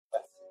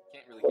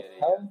really What get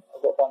the hell?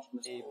 I've got a bunch of a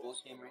missed bull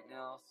balls. game right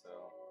now, so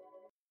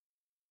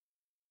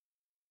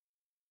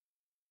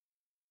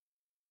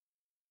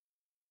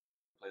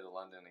play the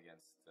London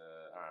against I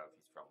don't know if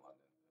he's from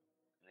London,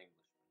 an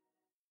Englishman.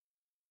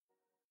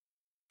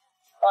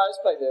 Alright,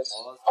 let's play this.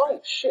 Lawrence Oh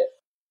Trent. shit!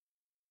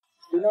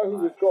 You know who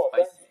we've got,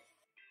 don't you?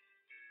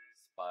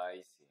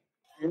 Spicy.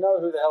 You know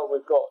who the hell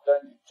we've got,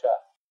 don't you,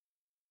 chat?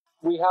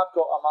 We have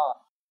got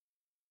Aman.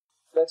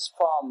 Let's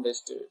farm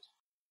this dude.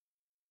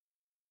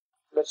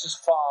 Let's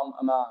just farm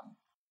Aman.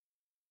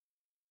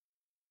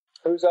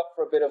 Who's up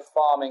for a bit of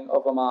farming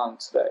of Aman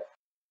today?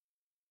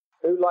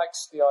 Who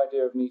likes the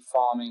idea of me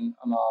farming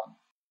Aman?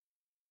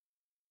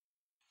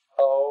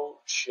 Oh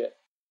shit.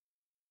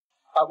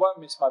 I won't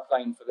miss my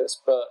plane for this,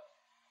 but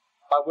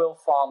I will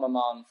farm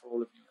Aman for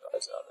all of you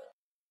guys out there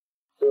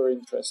who are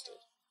interested.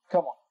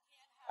 Come on.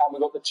 And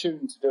we've got the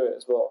tune to do it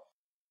as well.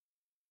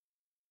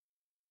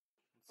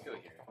 Let's go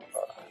here.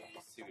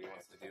 Let's see what he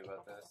wants to do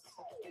about this.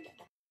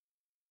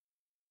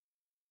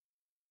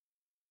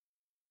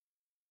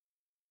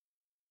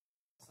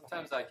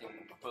 Sometimes I can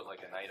put like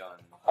a knight on.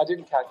 I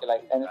didn't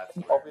calculate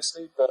anything,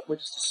 obviously, but we're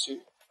just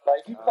assuming.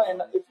 Like, if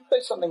you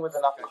play something with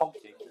enough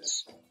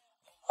confidence,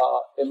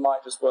 it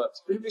might just work.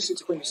 If we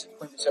 6 queen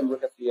b7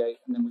 rook f8,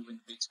 and then we win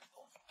the b2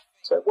 point.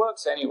 So it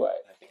works anyway.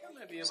 I think I'm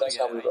gonna be able So to that's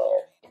get how we a knight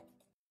roll. here.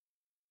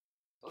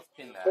 Let's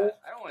pin that.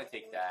 I don't want to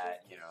take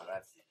that. You know,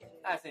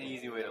 that's an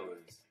easy way to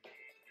lose.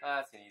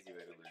 That's an easy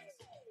way to lose.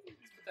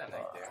 Let's put that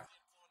knight there.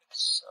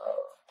 So,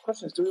 the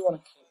question is, do we want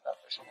to keep that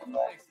bishop or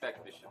not? I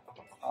expect bishop.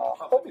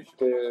 Probably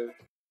do.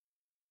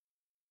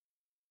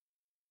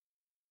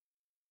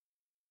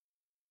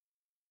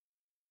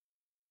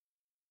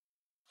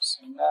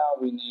 So now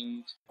we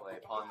need. Play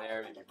a pawn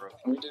there, maybe broken.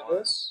 Can we do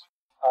this?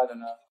 I don't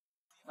know.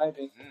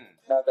 Maybe.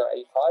 Mm. Now go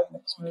a5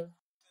 next move.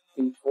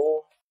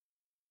 b4.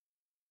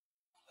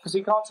 Because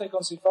he can't take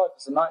on c5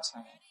 because the knight's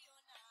hanging.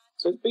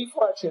 So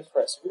b4 actually has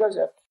threat. So if he goes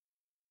f.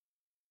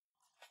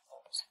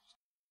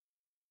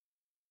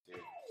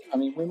 I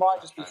mean, we might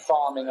just be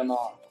farming a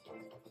mark.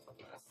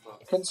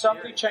 Can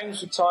somebody change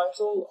the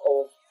title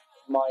of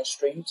my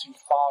stream to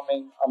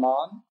Farming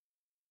Aman?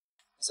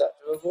 Is that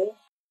doable?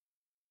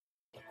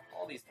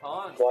 All these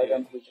pawns. Why dude.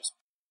 don't we just...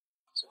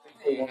 So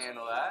Can you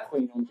handle that?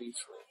 Queen on b3.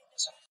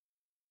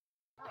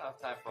 I don't have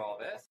time for all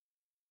this.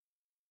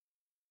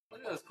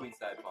 Look at those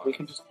queenside pawns. We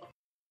can just...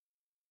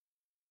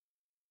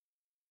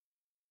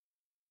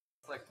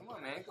 It's like, come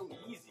on, man, go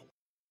easy.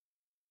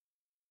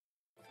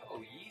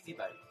 Go easy,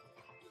 buddy.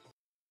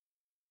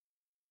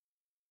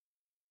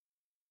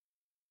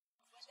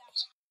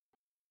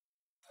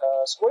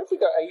 So what if we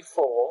go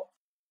a4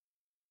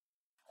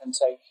 and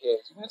take here?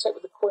 You're going to take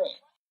with the queen.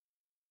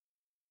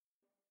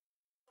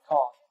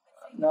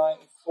 Can't. Knight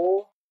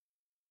e4,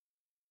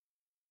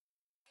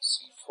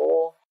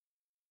 c4,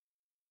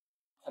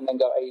 and then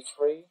go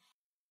a3.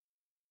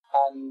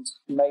 And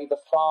may the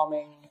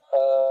farming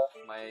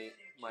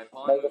my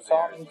pawn may the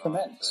farming there is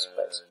commence.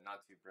 not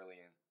too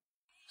brilliant.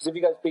 Because if he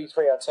goes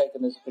b3, I'd take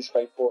him as bishop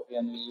a4 at the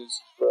end and he loses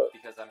his rook.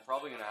 Because I'm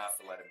probably going to have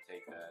to let him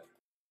take that.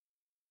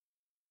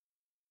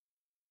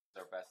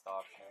 Our best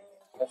option.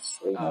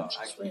 F3, Oh, not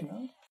actually, g3,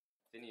 no?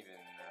 didn't even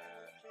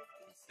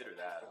consider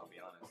that, I'll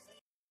be honest.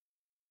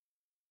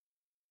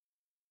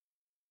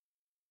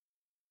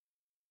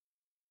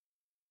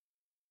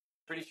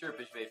 Pretty sure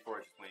bishop a4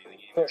 is just winning the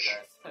game Push. here,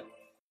 guys.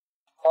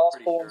 Pass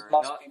Pretty pawns sure.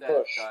 must Not be that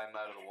pushed. I'm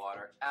out of the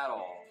water at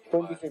all.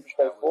 Queen b3, bishop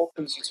a4,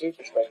 queen c2,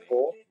 bishop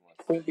a4,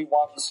 queen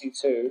b1,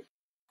 c2.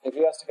 If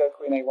he has to go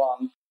queen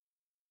a1,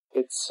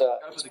 it's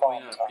gotta put the queen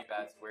farm on a time. pretty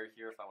bad square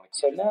here if I want to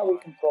keep So this now we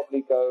pawn. can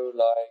probably go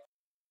like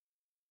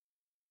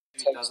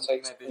If he takes, doesn't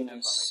take takes, my queen bishop, I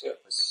might a6. go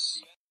for bishop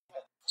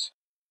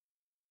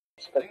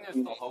d. I think there's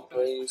still hope in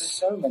this There's position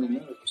so many for me.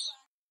 moves.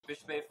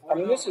 Bishop a4, I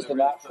mean, this though, is the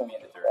would have natural really put me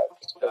in move, the right?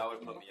 dirt. That would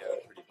put me out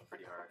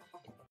pretty hard.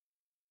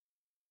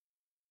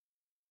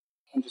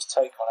 And just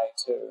take on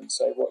a2 and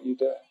say, what are you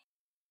doing?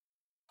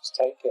 Just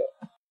take it.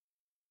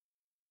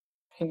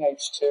 King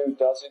h2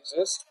 does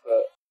exist,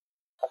 but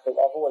I think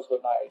I've always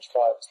got knight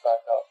h5 as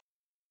backup.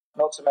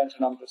 Not to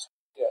mention I'm just,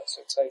 yeah,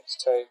 so takes.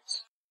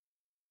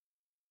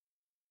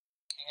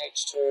 King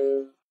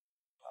h2,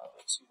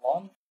 let's see,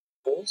 one,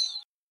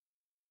 this.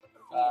 King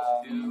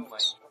h2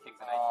 might kick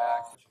the knight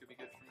back, which could be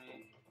good for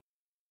me.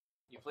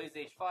 He plays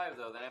h5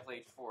 though, then I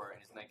play h4, and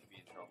his knight could be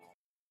in trouble.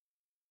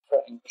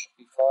 Threatening bishop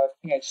b5,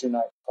 king h2,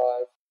 knight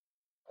 5,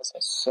 as I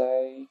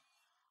say.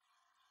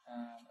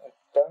 And I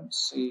don't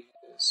see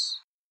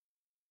this.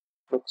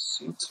 Rook Let's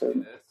do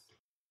c2. this.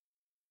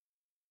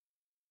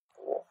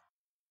 4.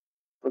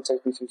 Rook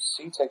takes b2,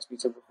 c takes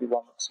b2, rook b1,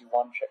 rook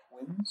c1, check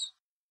wins.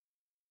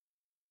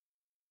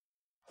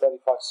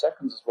 35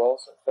 seconds as well,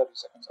 so 30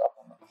 seconds up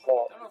on the I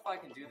clock. don't know if I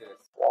can do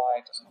this,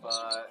 Why doesn't this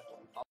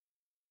but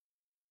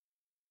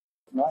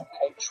Knight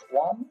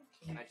h1.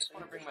 I just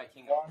want to bring my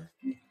king One, over.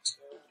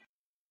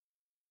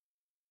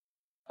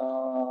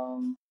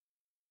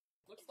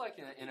 Looks like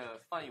in a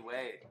funny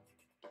way,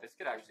 this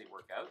could actually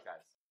work out, guys.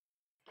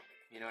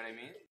 You know what I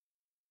mean?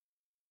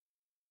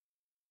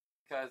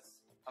 Because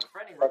I'm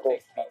threatening rook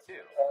takes b2.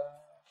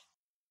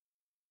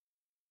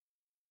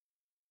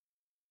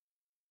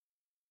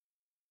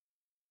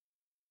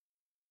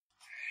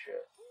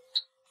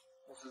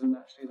 cards isn't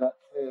actually that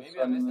clear. Maybe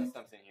I'm missing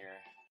something here.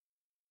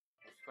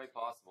 It's quite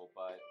possible,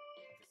 but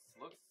this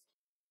looks...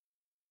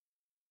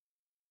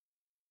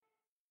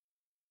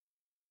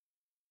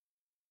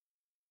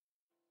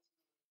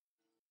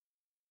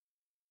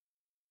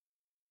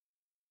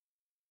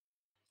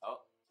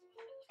 Oh,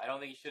 I don't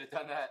think he should have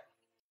done that.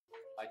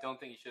 I don't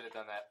think he should have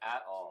done that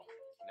at all.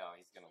 No,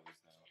 he's going to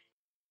lose now.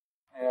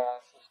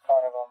 Yeah, this is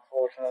kind of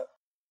unfortunate.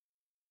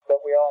 But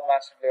we are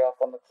massively up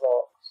on the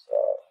clock, so...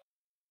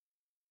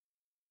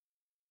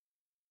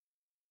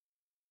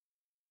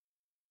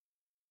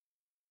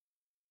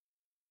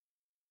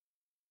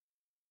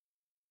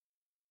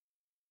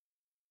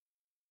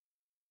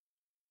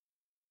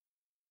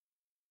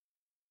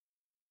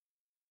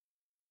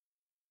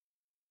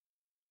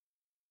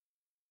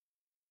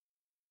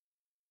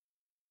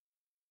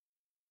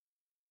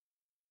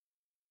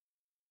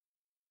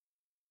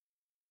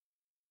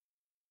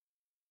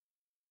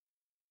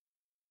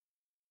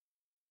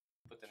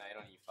 Put the knight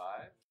on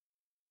e5.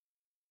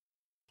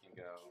 Can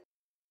go.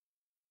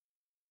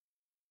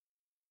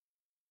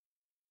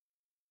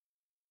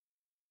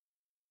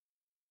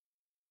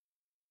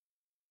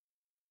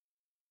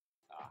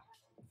 Ah,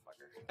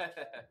 fucker. I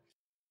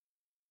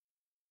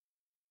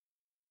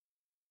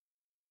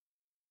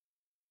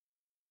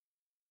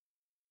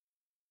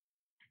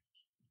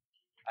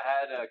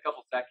had a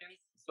couple seconds,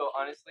 so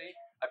honestly,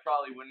 I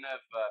probably wouldn't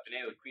have been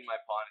able to queen my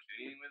pawn and do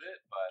anything with it,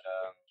 but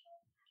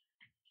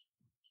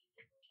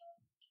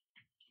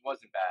it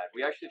wasn't bad.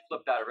 We actually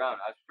flipped that around.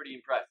 I was pretty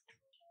impressed,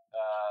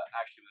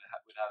 actually, with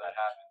how that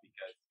happened,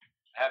 because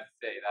I have to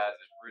say, that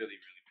is a really,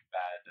 really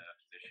bad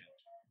position.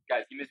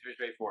 Guys, he missed bishop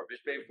a4.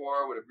 Bishop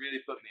a4 would have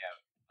really put me out,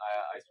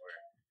 I swear.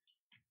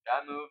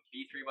 That move,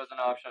 b3 was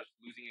an option. I was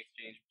losing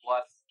exchange,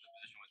 plus the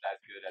position was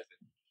as good as it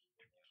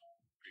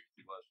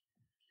previously was.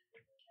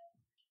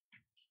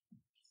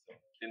 So,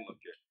 didn't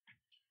look good.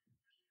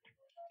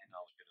 Did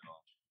not look good at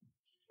all.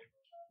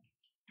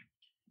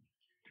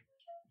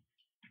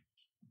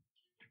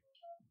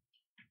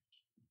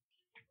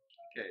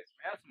 Okay, so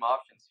we have some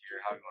options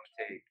here how we want to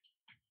take.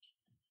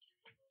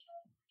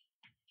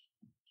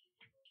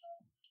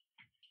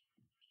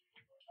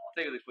 I'll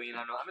take the queen.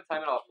 I'm a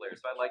time it off player,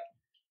 so I feel like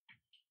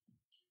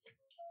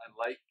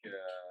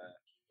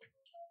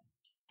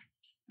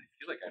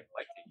I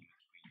like taking the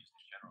queen just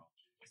in general.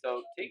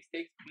 So takes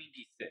queen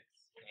d6,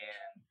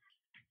 and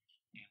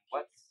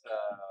what's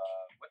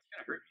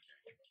gonna hurt me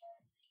there?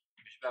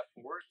 Bishop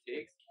f4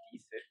 takes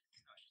d6.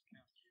 No, just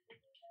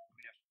counts.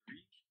 Queen f3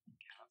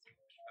 counts.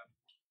 Bishop f4.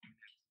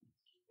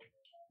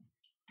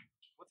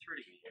 What's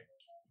hurting me here?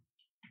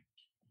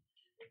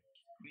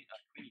 Queen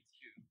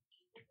e2.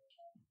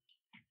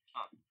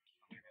 Huh.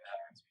 Maybe that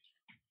hurts me.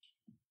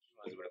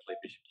 Otherwise, I would have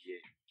played bishop d8.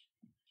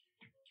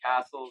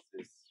 Castles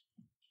is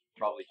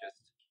probably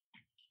just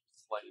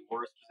slightly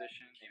worse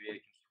position. Maybe I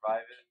can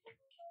survive it.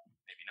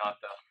 Maybe not,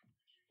 though.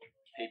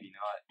 Maybe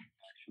not,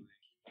 actually.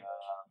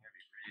 I'm gonna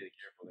be really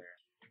careful there.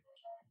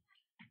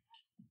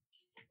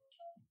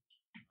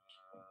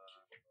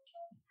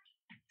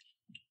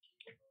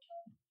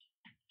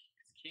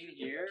 It's king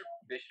here,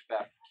 bishop f4.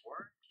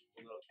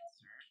 A little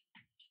concerned.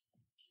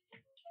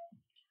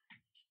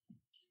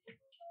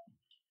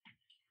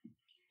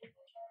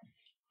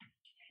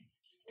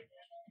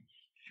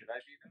 Should I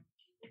be though?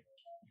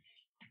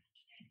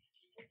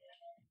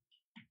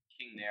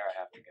 King there, I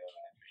have to go, and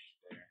then bishop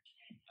there.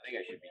 I think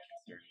I should be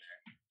concerned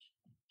there.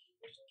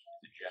 Just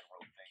as a general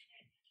thing.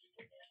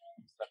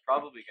 So I'm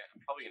probably gonna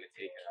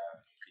take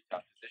a pretty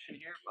tough position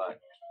here,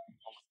 but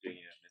almost doing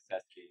it a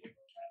necessity. I'm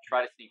gonna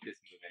try to sneak this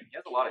move in. He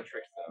has a lot of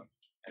tricks though.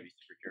 Gotta be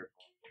super careful.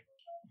 I'm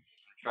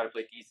gonna try to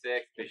play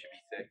d6, bishop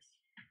e6.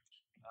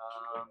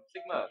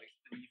 Sigma, thanks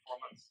for the 4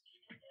 months.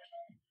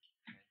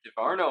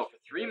 DeVarno for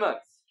 3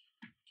 months.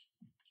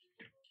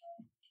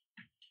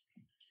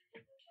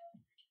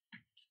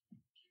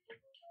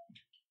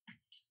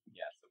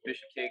 Yeah, so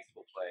bishop takes,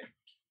 we'll play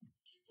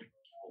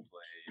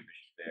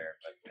bishop there,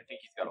 but I think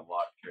he's got a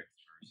lot of tricks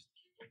first.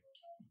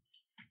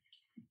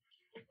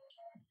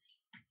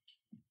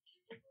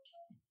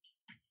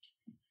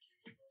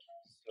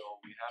 So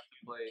we have to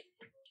play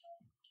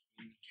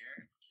queen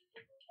here.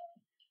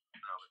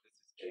 No, but this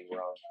is getting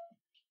wrong.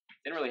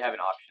 Didn't really have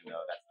an option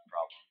though, that's the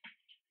problem.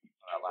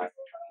 On that last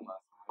move.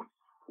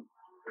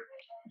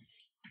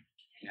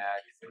 Yeah,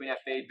 because queen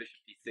f8, bishop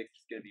d6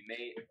 is going to be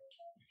mate.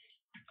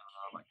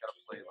 I gotta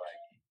play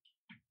like...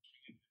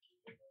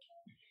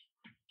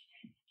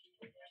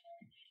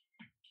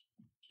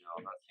 No,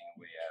 I'm not seeing a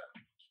way out.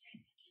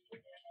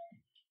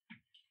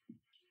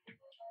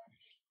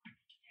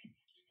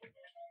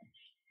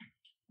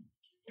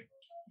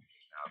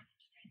 No.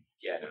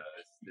 Yeah, no,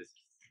 this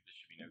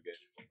should be no good.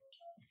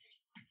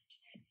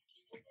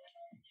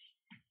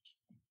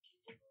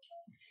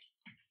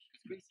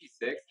 Because queen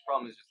c6, the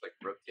problem is just like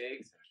rook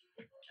takes.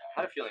 And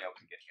I had a feeling I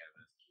wasn't getting out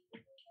of this.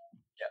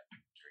 Yeah,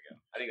 there we go.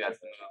 I think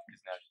that's the move,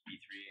 because now it's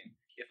b3. And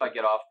if I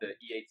get off the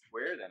e8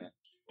 square, then it's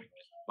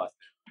just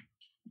busted.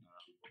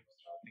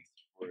 So I think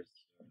c4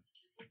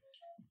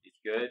 is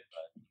good,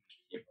 but I'm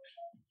going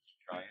to keep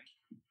trying.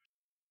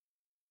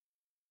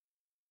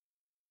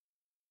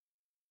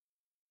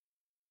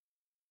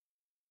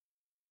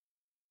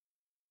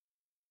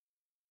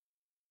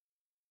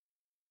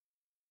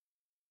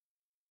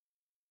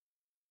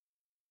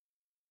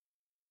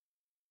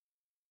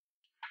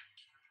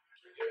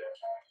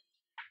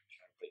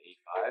 Trying to play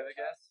a5, I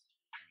guess.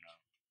 I don't know.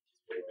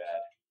 It's pretty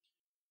bad.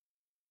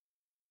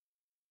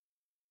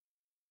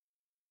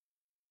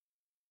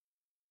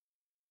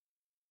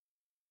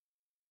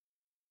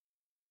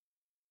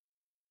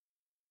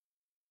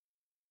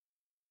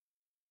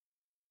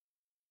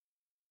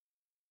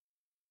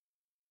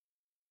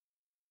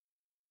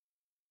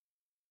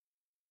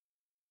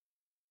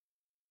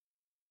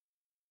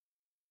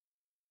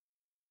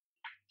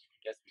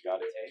 Guess we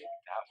gotta take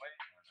that way.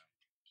 I don't know.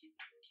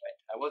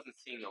 I wasn't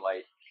seeing the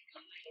light at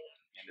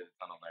the end of the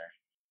tunnel there.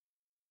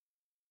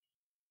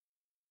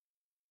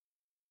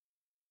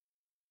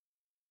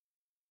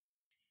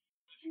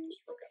 Just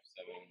rook f7.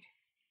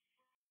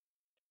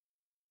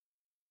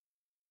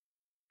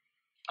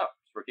 Oh,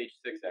 just rook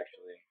h6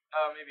 actually.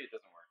 Oh, maybe it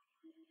doesn't work.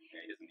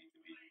 Yeah, he doesn't need to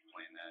be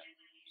playing that.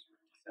 Just rook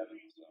d7.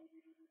 So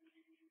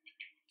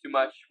too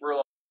much.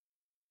 We're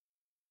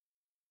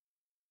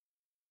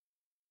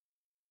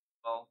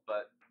well,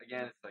 but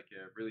again, it's like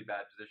a really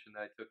bad position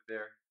that I took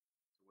there.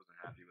 So I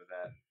wasn't happy with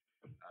that.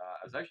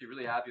 I was actually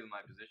really happy with my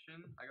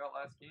position I got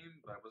last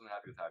game, but I wasn't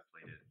happy with how I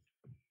played it.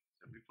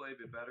 So if we play a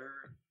bit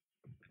better,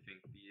 I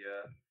think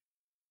the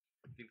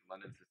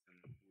London system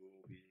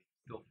will be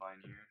still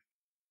fine here.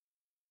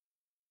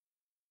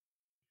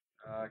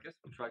 I guess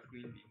we'll try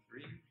queen b3.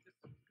 Just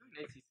go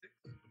knight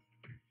c6.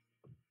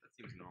 That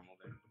seems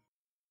normal there.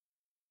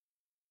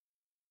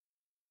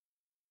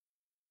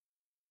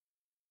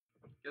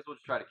 Guess we'll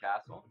just try to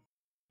castle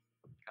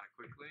kind of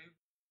quickly.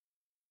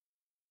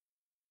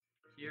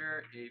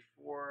 Here,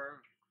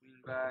 a4, queen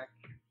back.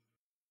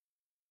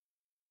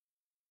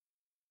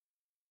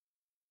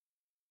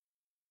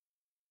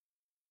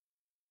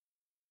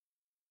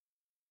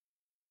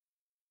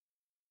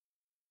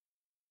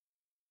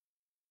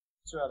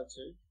 Two out of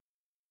two.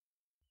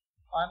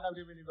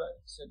 Nobody really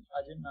said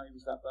I didn't know he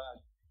was that bad.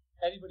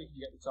 Anybody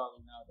can get the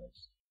title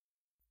nowadays.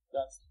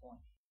 That's the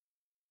point.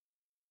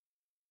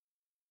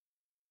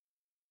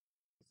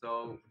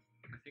 So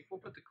I think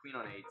we'll put the queen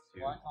on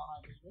a2. Why can't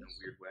I do this? In a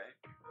weird way,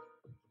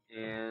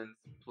 and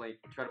try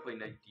to play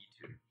knight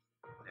d2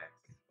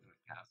 next in the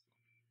castle.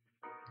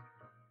 Like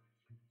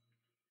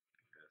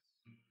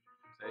this.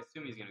 So I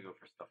assume he's gonna go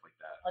for stuff like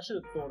that. I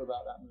should have thought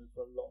about that move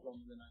for a lot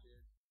longer than I did.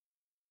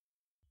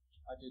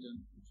 I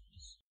didn't, which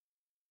was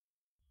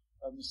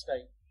a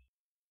mistake.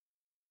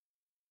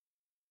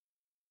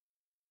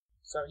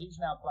 So he's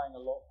now playing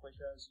a lot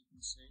quicker, as you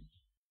can see,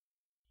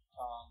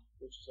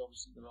 which is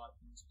obviously the right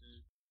thing to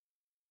do.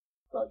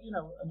 But, you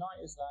know, a knight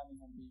is landing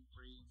on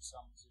b3 in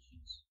some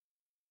positions.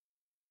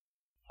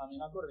 I mean,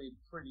 I've got to be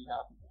pretty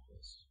happy with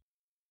this.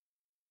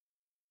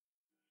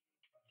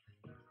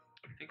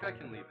 I think I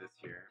can leave this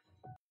here.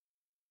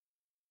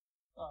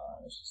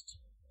 Let's just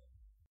take it.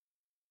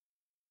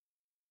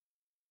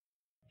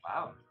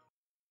 Wow.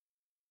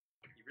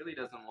 He really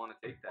doesn't want to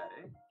take that,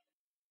 eh?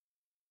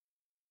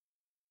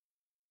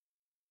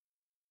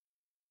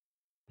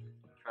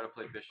 Try to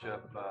play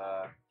bishop,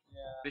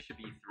 bishop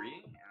e3,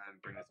 and then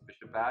bring this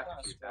bishop back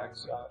if he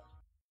attacks. So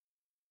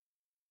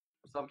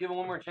I'll give him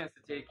one more chance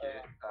to take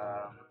it.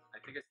 I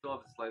think I still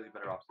have a slightly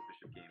better opposite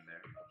bishop game there.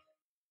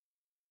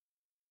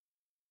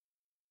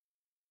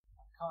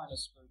 I kind of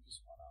screwed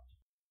this one up.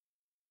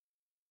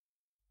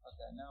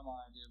 Okay, now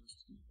my idea was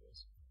to do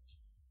this.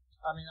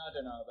 I mean, I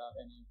don't know about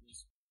any of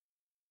this.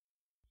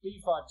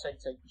 b5,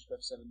 take,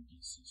 bishop f7,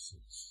 bc6.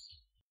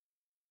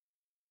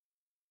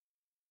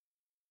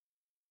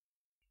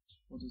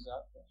 What does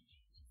that then?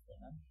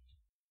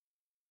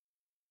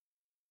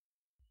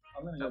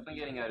 I'm going to definitely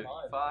getting out of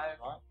e5. Right?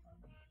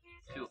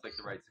 Feels like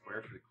the right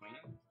square for the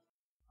queen.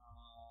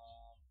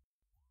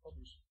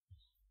 Probably should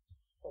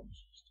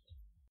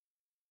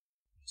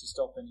to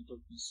stop any book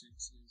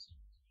b6s.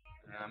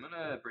 And I'm going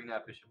to bring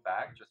that bishop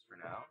back just for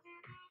now.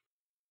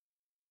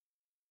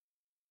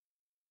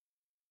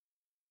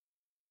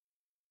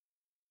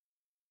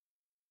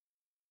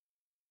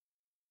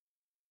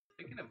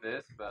 Thinking of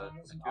this, but I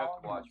do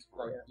have to watch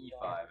for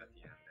e5 at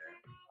the end there.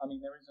 I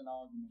mean, there is an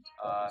argument.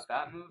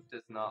 That move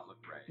does not look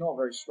right. Not a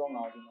very strong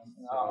argument.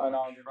 So I'll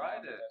try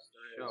to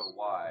show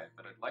why,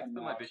 but I'd like to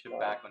put my bishop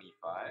back on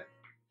e5,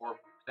 or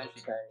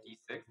potentially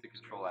d6 to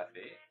control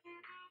f8.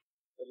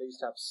 At least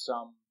have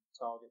some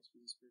targets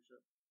for this bishop.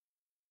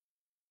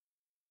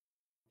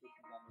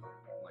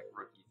 Like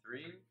rook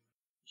e3.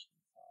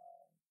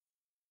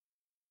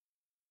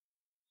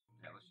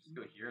 Yeah, let's just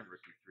go here and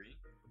rook e3.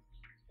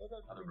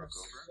 Another rook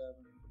over.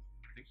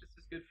 I think this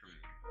is good for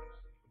me.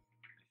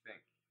 I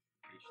think.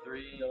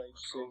 h3, rook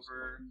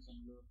over.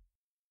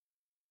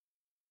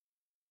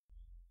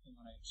 King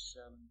on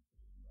h7.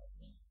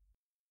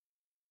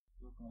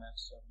 Rook on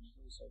f7 is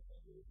also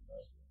probably a good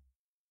idea.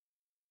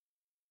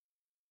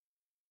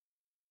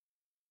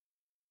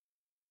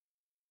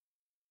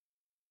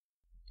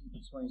 Keep a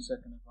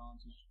 20-second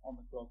advantage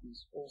on the clock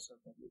is also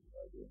probably a good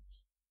idea.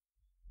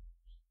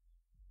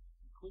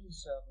 Queen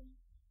 7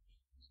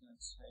 is going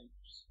to take.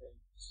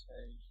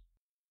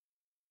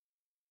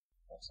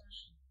 That's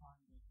actually kind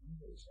of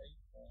maybe it's 8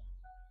 pawn.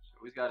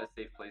 Always got a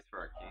safe place for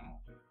our king.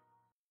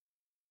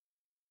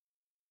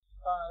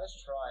 Let's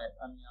try it.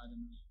 I mean, I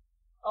don't know.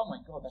 Oh my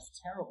god, that's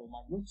terrible.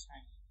 My rook's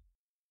hanging.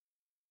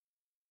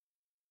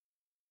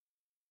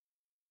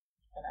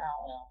 An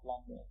out-and-out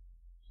blunder.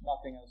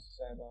 Nothing else to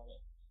say about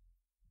it.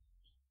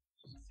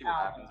 Let's see what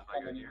happens if I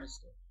go He here.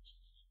 missed it.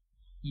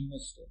 He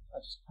missed it.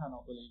 I just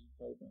cannot believe he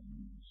played that.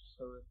 It's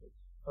horrific.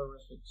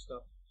 Horrific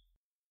stuff.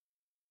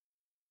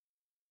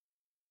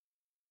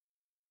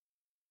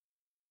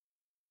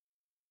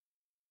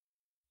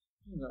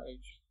 You got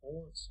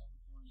H4 at some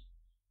point.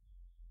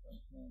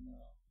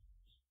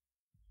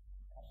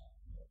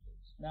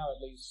 Now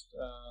at least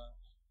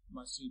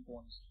my C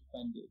pawn is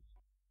defended.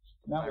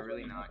 Now Am I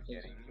really not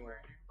getting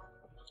anywhere?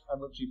 I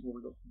rook G4,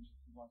 we got Queen.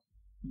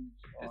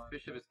 This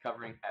bishop is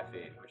covering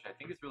F8, which I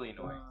think is really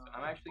annoying. So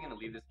I'm actually going to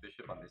leave this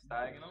bishop on this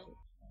diagonal.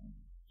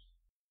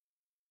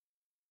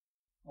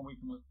 And we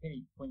can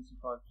repeat Queen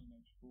C5, Queen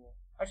H4.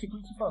 Actually,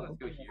 Queen C5, let's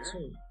go here.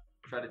 F2.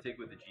 Try to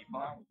take with the G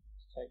pawn.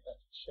 Take that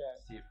to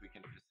check. See if we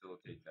can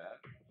facilitate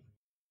that.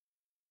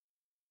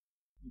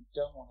 We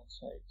don't want to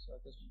take, so I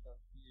guess we go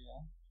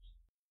here.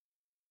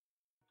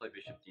 Play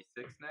bishop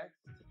D6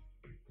 next.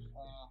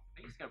 I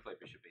think he's going to play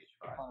bishop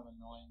H5. Kind of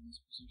annoying this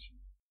position.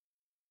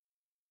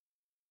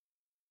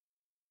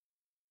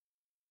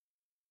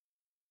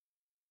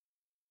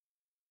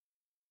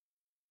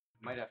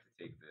 Might have to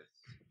take this.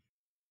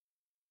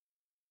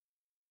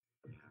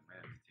 Yeah, I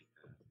might have to take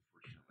that,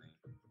 unfortunately.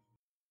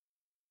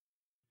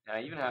 And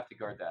I even have to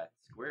guard that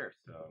square,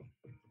 so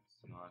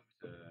it's not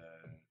so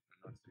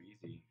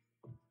easy.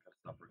 Gotta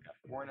stop rook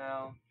F4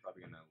 now.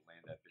 Probably gonna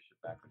land that bishop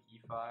back on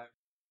E5.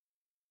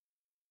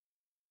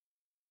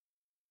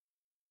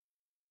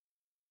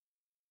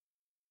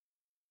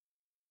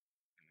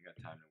 And we got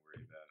time to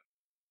worry about.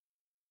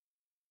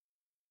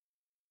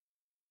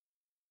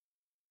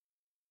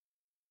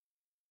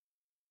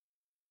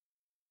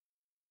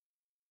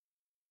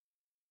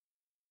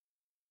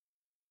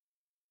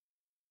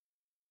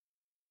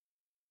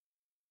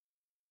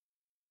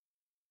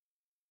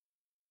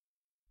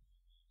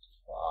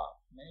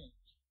 Fuck me.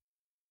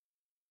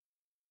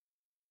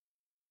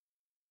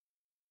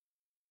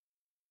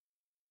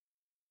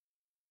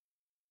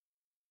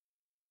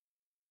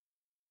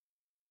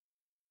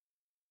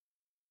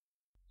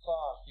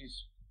 Fuck,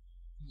 he's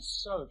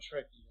so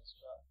tricky, this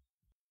guy.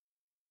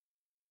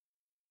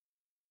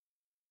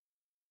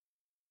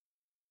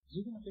 Is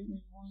he gonna beat me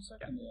in 1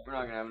 second? Yeah, we're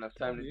not gonna have enough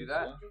time to do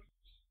that.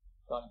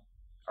 Got it.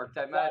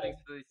 Archetype Matt,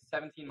 thanks for the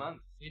 17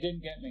 months. He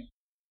didn't get me.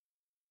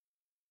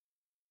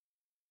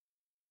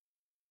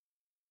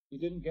 He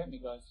didn't get me,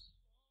 guys.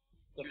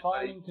 The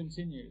fighting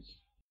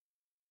continues.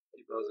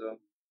 Hey, Bozo.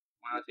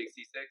 Why not take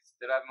C6?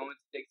 Did I have a moment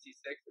to take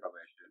C6?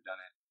 Probably I should have done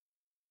it.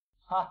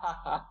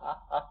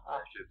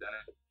 I should have done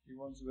it. He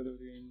wants a bit of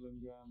the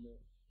England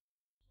gambit.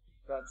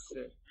 That's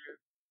it.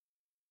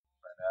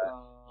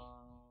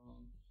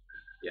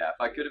 Yeah, if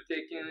I could have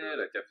taken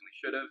it, I definitely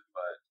should have,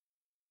 but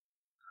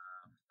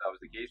if that was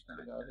the case,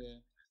 then I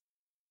did.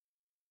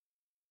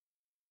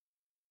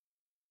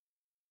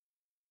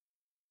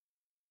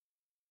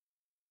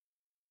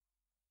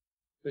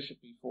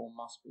 Bishop E4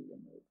 must be the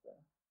move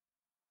there.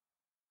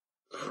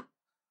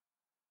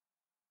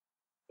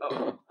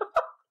 Oh.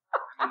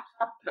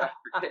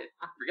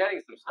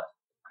 Forgetting some stuff.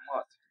 I'm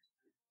lost.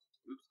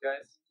 Oops,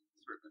 guys.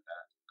 Sorry about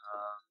that.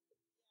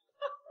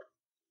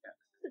 Yeah,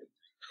 this is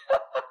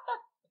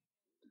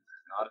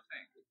not a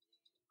thing.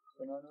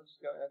 Can I not just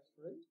go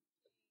F3?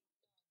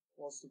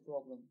 What's the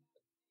problem?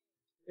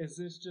 Is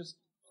this just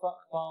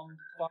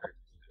farm?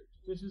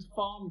 This is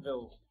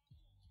Farmville.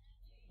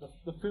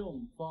 The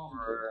film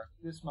Farmville.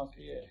 This must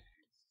be it.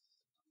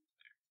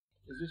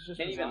 Is this just?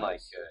 Can't even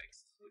like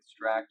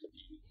extract.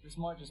 This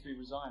might just be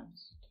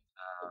resigns.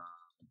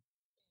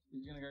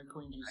 He's gonna go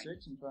Queen G6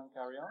 and try and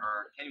carry on.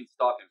 Or can't even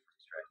stop him from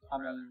extracting.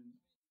 I mean,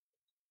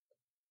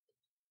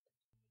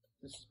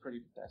 this is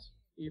pretty pathetic,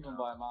 even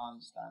by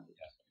Aman standards.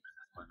 Yeah,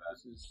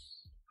 this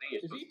is.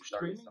 Is he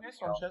streaming this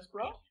on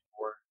Chessbro?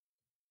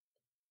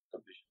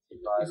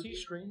 Is he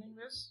streaming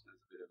this?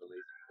 That's a bit of a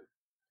lazy move.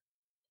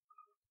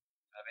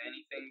 Have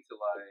anything to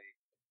like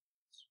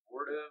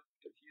sort of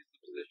confuse the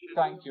position?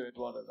 Thank you,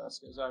 Eduardo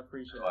Vasquez. I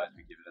appreciate it. Otherwise,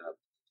 we give it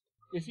up.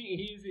 If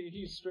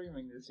he's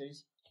streaming this,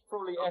 he's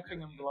probably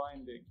effing and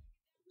blinding.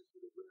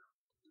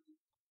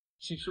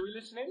 Should we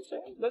listen into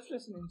him? Let's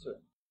listen into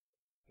him.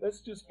 Let's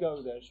just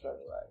go there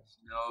straight away.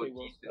 No, see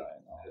what's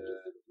going on.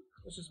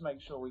 Let's just make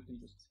sure we can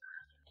just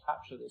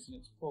capture this in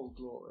its full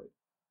glory.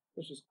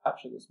 Let's just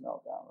capture this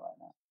meltdown right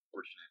now.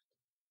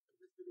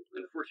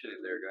 Unfortunate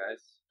there,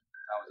 guys.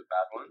 That was a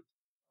bad one.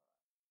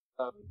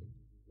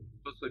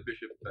 Let's play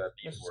bishop B4. Let's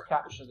just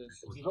capture this.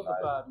 You got the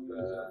bad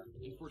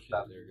music.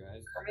 Unfortunate there,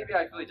 guys. Or maybe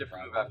I play a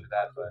different move after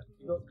that, but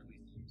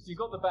you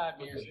got the bad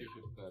music.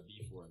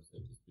 Bishop B4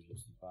 instead of bishop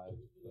C5.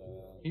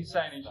 He's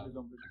saying he should have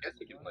gone bishop. I guess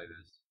he can play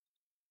this.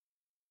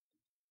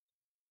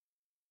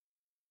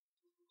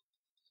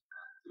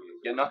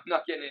 Yeah, not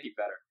getting any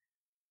better.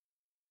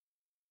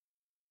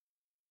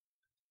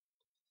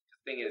 The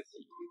thing is,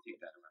 you can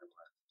take that no matter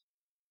what.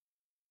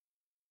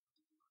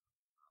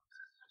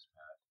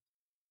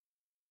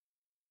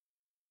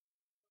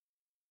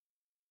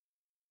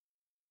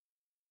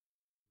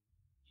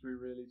 Should we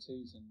really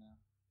tease him now?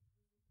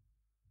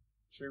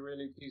 Should we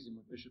really tease him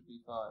with bishop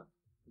b5?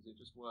 Because it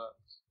just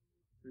works.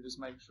 Should we just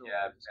make sure?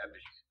 Yeah, that this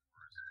bishop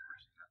works?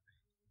 works in that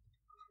thing.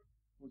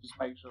 We'll just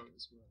make sure that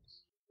this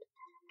works.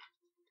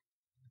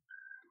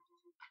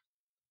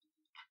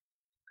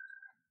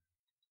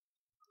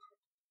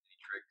 Any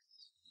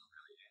tricks?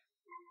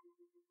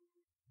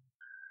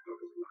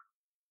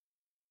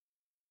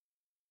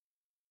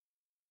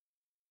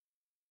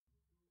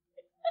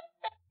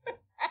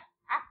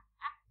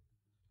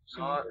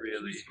 Not really.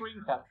 Not really.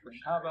 Screen capturing.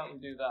 How about we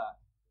do that?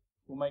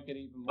 We'll make it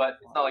even more But fun.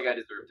 it's not like I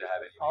deserve to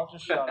have it. I'll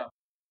just shut up.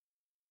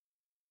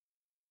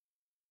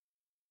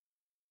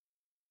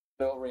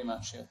 Little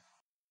rematch here.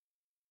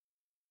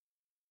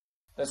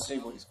 Let's see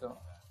what he's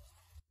got.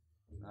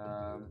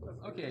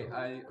 Okay,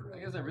 I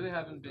guess I really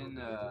haven't been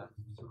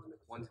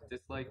one to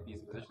dislike these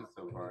positions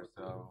so far,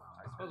 so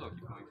I suppose I'll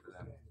keep going for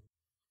them.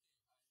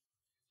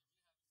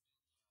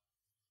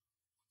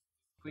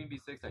 Queen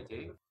b6 I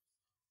take.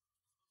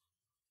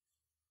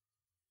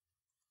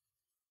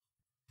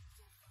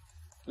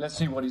 Let's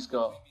see what he's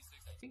got.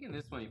 I think in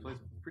this one he plays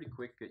pretty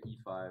quick at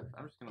e5.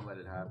 I'm just gonna let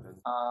it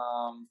happen.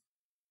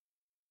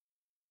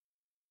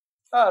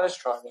 Let's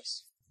try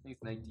this. I think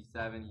it's knight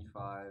d7,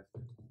 e5.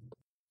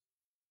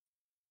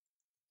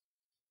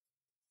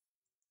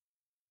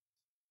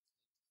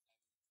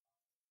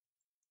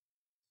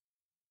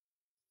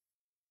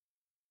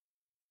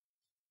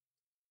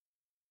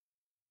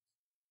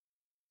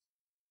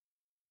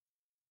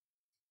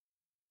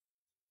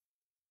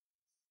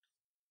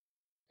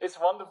 It's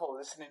wonderful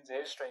listening to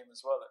his stream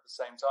as well at the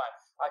same time.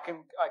 I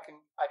can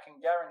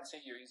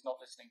guarantee you he's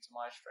not listening to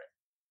my stream.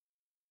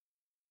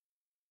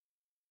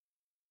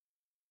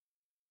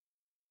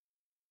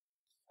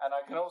 And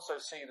I can also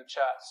see the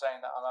chat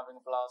saying that I'm having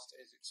a blast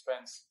at his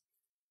expense.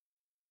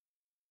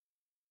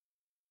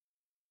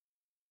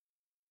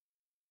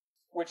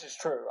 Which is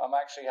true. I'm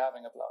actually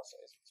having a blast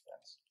at his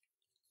expense.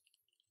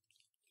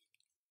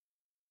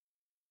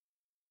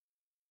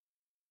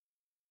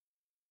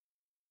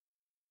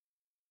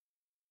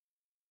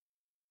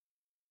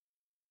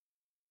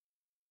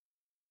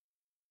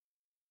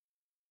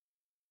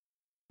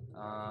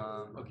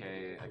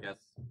 Okay, I guess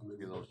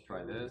maybe let's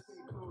try this.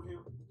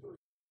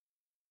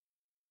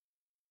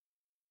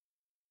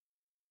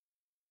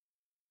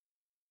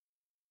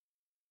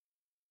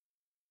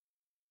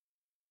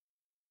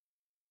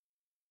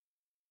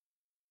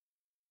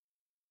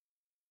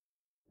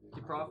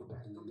 Keep prof.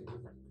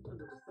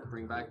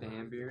 Bring back the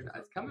handbeard.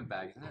 It's coming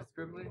back, isn't it,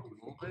 Scribbly? A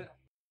little bit.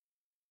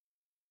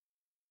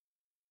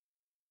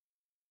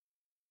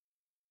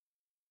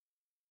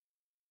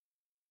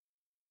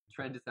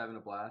 Trent is having a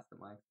blast at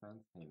my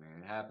expense. Hey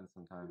man, it happens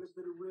sometimes.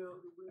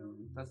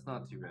 That's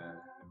not too bad.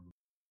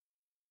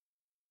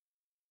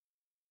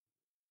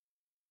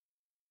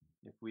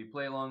 If we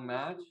play a long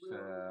match,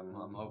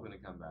 I'm hoping to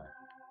come back.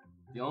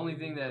 The only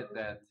thing that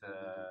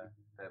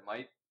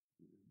might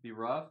be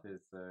rough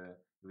is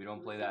we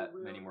don't play that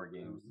many more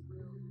games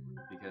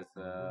because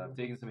I've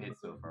taken some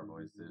hits so far,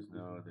 boys. There's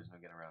no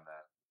getting around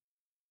that.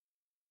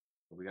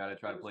 But we gotta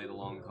try to play the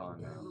long con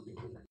now.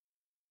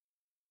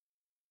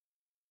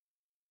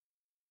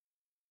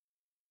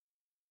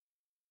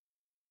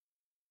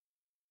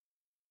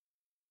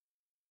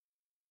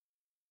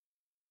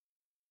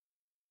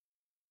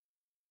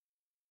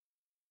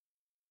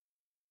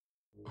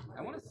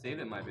 I want to say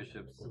that my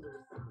bishops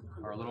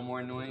are a little more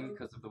annoying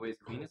because of the way his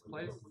queen is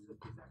placed,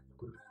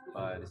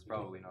 but it's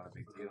probably not a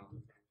big deal.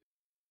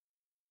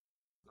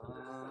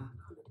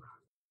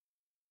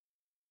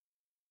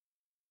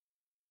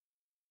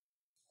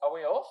 Are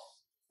we off?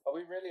 Are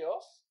we really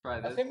off?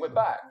 Try this. I think we're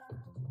back.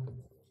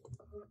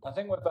 That's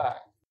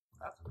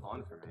a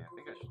pawn for me. I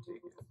think I should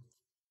take it.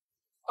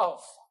 Oh.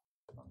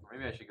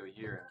 Maybe I should go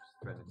here and just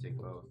threaten to take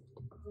both.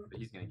 But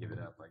he's going to give it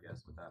up, I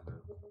guess, with that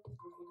move.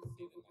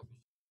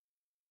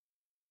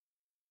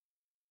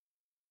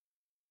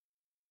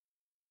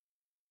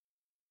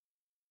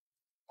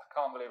 I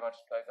can't believe I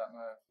just played that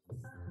move.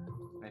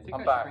 I think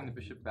I'm I back, should bring the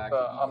bishop back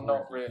but to e4 I'm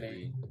not and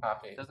really e3.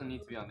 happy. It doesn't need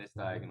to be on this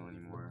diagonal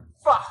anymore.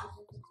 Fuck!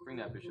 Let's bring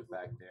that bishop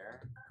back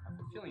there. I have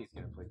a feeling he's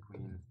going to play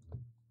queen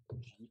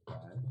g5.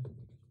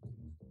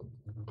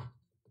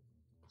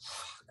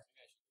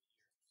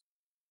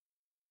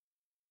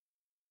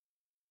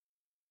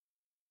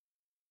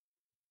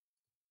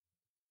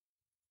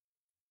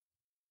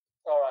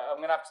 Alright, I'm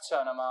going to have to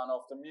turn Aman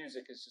off. The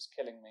music is just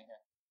killing me here.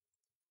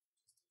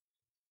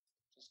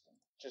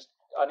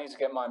 I need to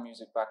get my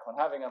music back on.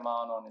 Having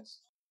Aman on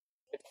it's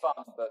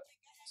fun, but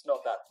it's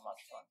not that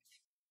much fun.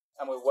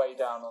 And we're way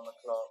down on the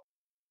clock.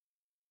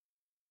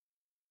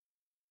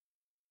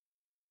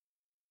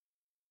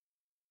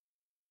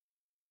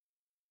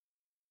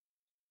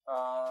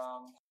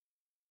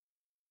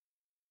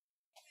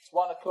 It's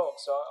 1 o'clock,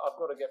 so I've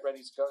got to get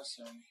ready to go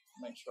soon.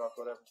 Make sure I've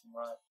got everything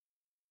right.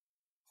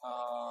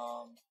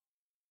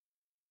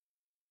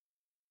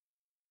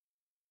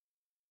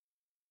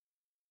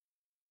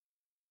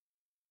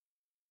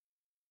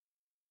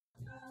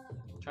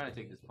 I'm trying to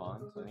take this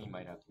pawn, so I think he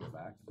might have to go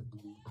back.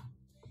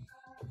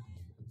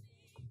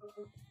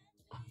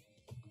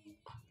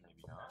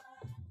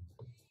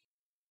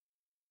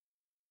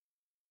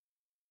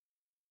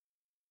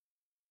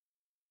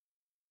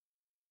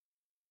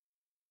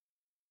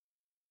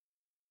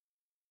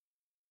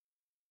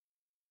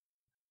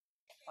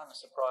 kind of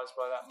surprised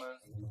by that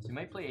move. So he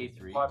might play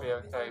A3. Might be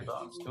okay, but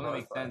I'm It only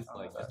makes surprised sense,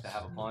 by like, just to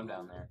have a pawn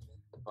down there.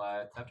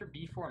 But after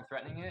b4, I'm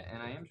threatening it,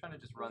 and I am trying to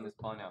just run this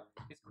pawn now.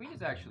 His queen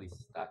is actually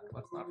stuck.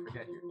 Let's not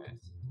forget here,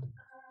 guys.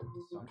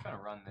 So I'm trying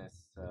to run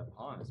this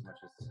pawn as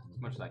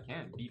much as I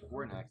can.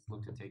 b4 next.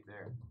 Look to take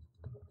there.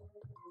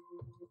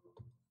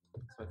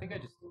 So I think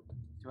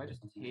do I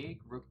just take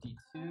rook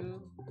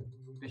d2?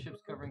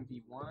 Bishop's covering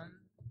d1.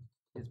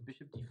 His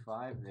bishop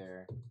d5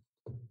 there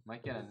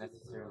might get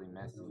unnecessarily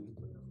messy.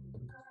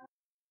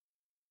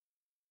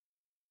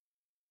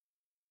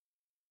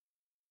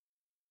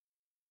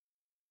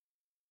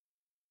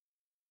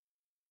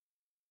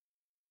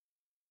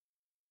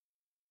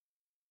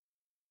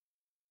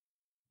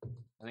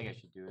 I think I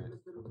should do it.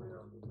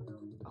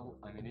 Oh,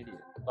 I'm an idiot.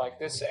 Like,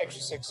 this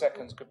extra 6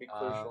 seconds could be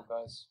crucial,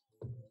 guys.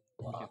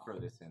 We can throw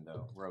this in,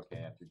 though. We're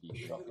okay after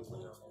d3. I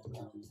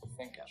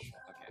think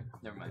Okay,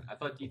 never mind. I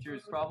thought d3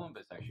 was a problem,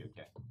 but it's actually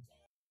okay.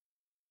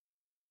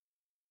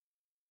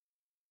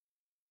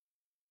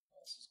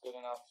 this is good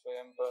enough for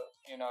him, but,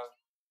 you know,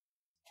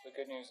 the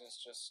good news is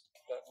just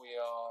that we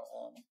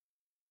are...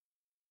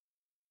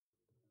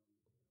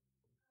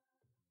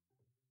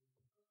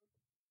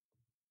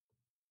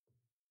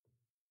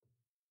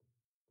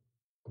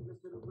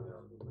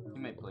 He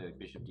might play like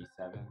bishop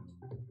d7.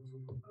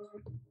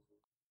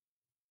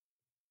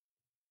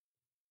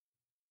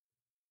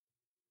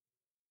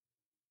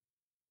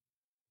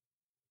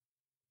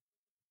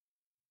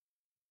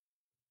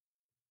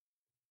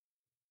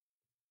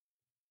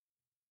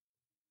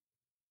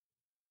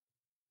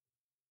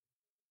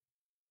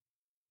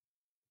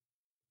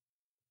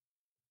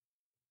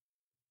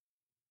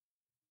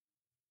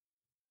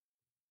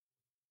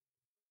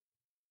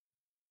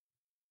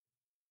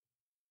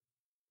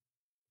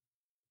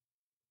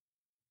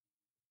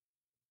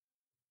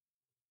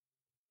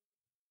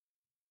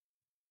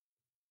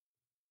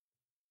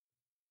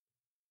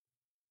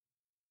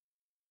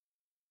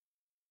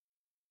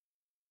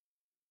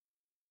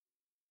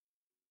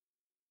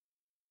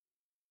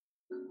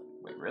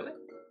 Wait, really?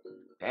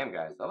 Damn,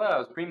 guys. I thought I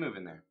was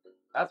pre-moving there.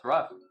 That's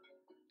rough.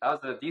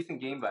 That was a decent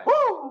game by me.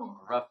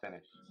 Rough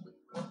finish.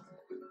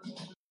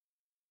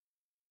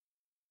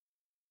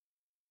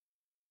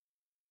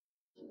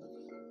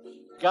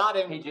 Got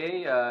him! Hey,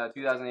 Jay,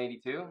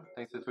 2082.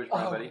 Thanks for the Twitch,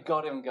 buddy. We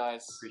got him,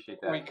 guys.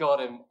 Appreciate that. We got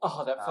him.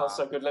 Oh, that felt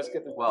so good. Let's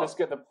get the well, let's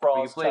get the We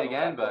bronze. can play it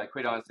again, but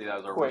quite honestly, that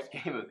was our worst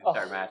game of the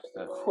entire match,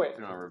 so quick.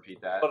 we don't want to repeat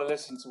that. Gotta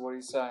listen to what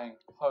he's saying.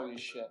 Holy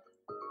shit.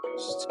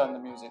 Just turn the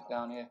music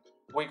down here.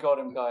 We got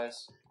him,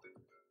 guys.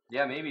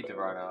 Yeah, maybe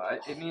Tavarno. I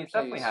mean, it's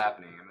definitely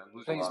happening. I'm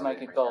losing Please a lot make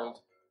of it right gold.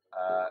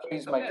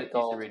 Please make it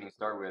gold. Decent rating to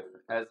start with.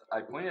 As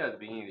I pointed out at the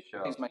beginning of the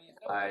show, Please make it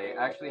gold. I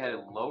actually had a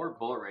lower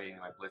bullet rating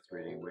than my blitz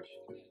rating, which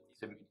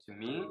to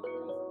me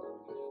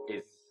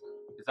is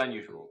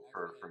unusual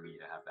for me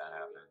to have that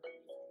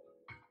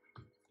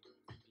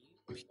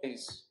happen.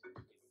 Please.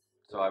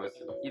 So I was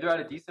either at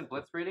a decent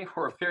blitz rating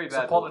or a very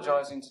bad.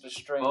 Apologizing to the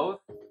stream.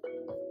 Both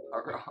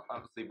are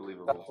honestly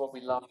believable. That's what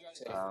we love to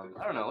see.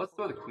 I don't know. Let's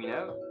throw the queen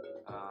out.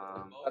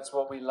 That's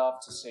what we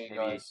love to see, maybe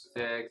guys.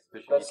 h6,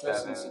 bishop Let's e7.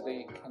 listen to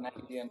the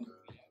Canadian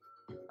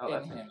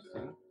that's in him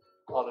interesting.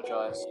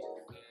 apologize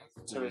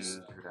to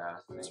his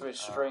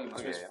stream,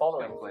 to his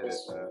following.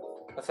 This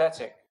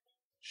pathetic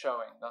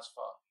showing thus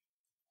far.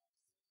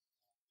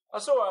 I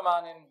saw a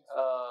man in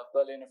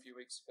Berlin a few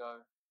weeks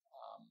ago.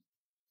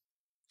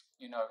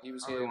 You know, he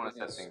was here with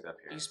his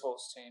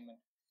esports team, and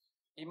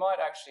he might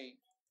actually,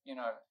 you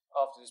know,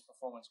 after this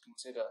performance,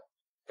 consider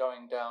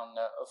going down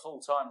a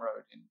full-time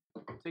road in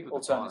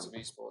alternative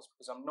esports,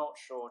 because I'm not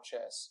sure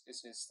chess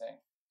is his thing.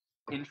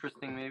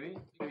 Interesting, maybe.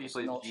 Maybe he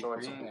plays not G3 sure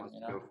and wants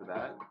to go for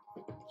that.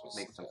 Just,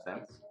 makes some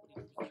sense.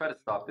 I'll try to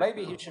stop this.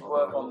 Maybe he should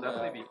work on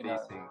definitely the,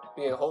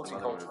 be a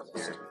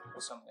horticulturalist or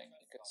something,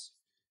 because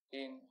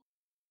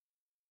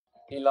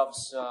he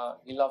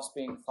loves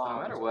being farmed. So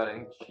no matter what, I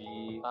think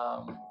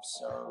G4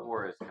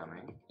 so is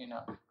coming. You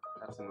know,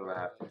 that's a move I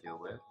have to deal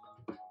with.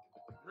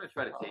 I'm gonna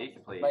try to take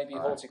and play maybe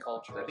A5.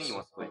 horticulturalist. I think he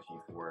wants to play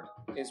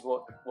G4. Is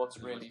what's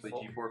really play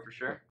G4 for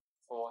sure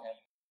for him.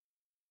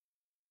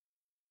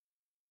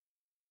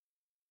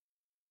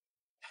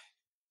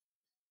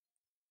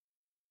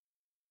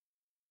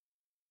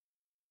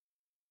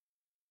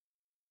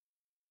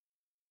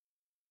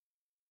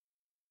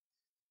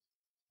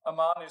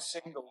 Aman is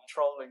single,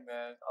 trolling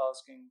there,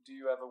 asking, do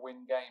you ever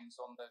win games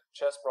on the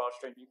Chess Barrage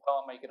stream? You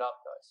can't make it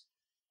up, guys.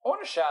 I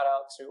want to shout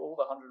out to all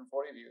the 140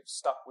 of you who've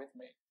stuck with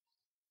me.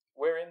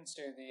 We're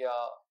into the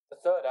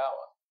third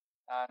hour,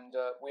 and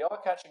we are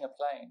catching a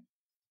plane,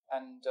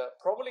 and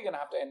probably going to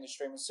have to end the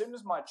stream. As soon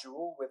as my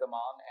duel with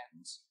Aman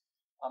ends,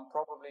 I'm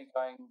probably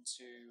going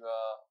to...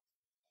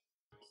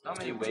 There's not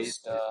many ways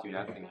to just do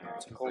nothing here.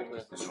 To call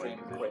the stream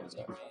quits.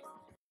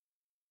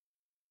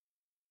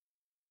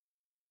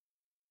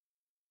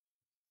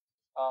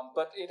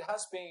 But it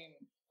has been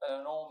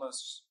an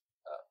enormous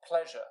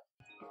pleasure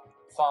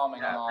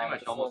farming Aman pretty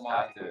much almost my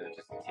have to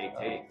just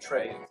take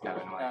trip. It's kind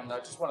of annoying. And I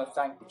just want to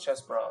thank the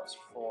Chess Bros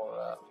for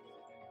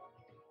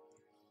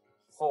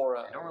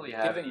I don't really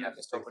have giving me any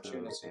this F6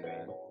 opportunity moves in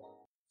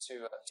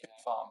to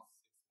farm.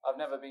 I've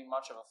never been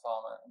much of a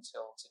farmer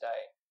until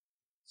today,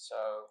 so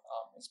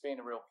it's been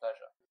a real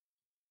pleasure.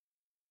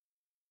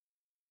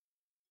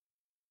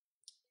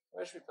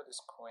 Where should we put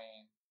this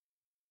queen?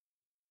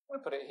 I'm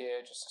going to put it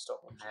here just to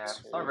stop. Yeah,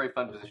 it's not a very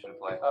fun position to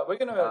play. We're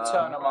going to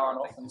turn Aman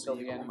off thanks until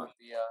to the end Uma. of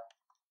the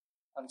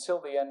until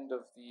the end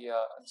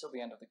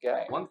of the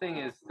game. One thing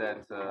is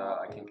that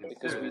I can consider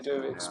Because we this do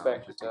move now,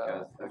 expect just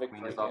because a the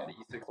queen victory is off here,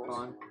 the of e6 course.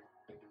 pawn.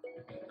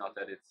 Not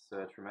that it's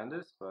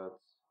tremendous, but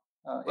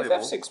if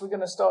playable. f6, we're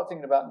going to start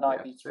thinking about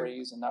knight Yeah,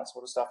 b3s and that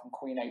sort of stuff, and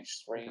queen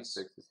h3s.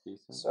 f6 is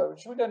decent. So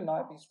should we go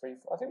knight b3?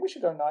 I think we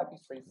should go knight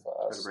b3 Try to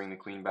first, bring the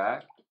queen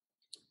back.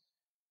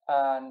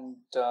 and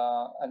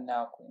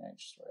now queen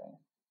h3,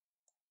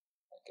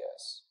 I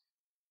guess.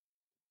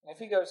 And if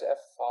he goes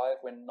f5,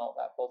 we're not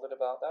that bothered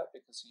about that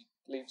because he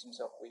leaves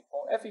himself a weak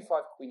pawn.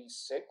 Fe5, queen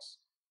e6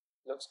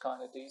 looks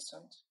kind of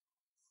decent.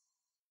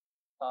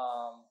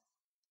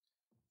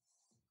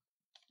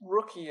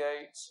 Rook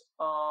e8.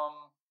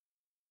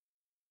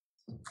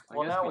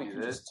 Well, now we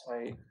can just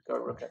go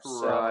rook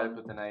f7. Try to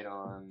put the knight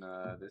on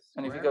this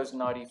And if he square. goes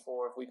knight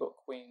e4, if we got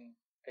queen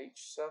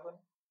h7,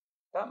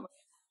 that move,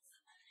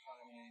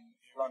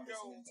 blunders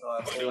the entire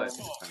I feel like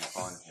thing. it's just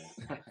pawn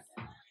here.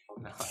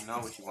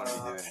 not what you want to be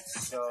doing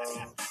So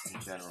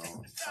in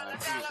general. I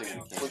think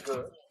we'll take the we're king.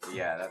 good. But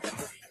yeah, that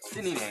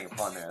didn't need to hang a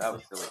pawn there. That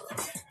was silly.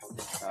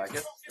 I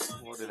guess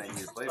what did I need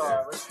to play there?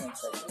 Alright, we're just going to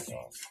take this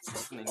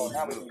off. And they Oh, need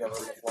now to we move can go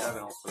because with rook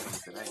 7 also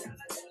needs the knight.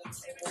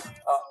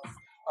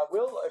 I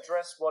will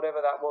address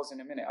whatever that was in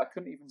a minute. I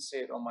couldn't even see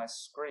it on my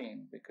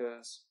screen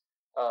because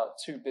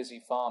too busy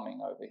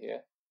farming over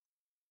here.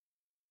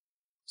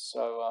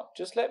 So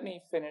just let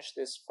me finish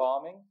this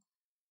farming.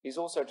 He's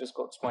also just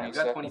got 20 I've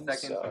got seconds. 20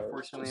 seconds, so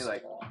unfortunately, just,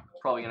 like,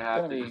 probably going to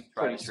have to be just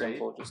try pretty to trade.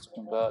 simple just to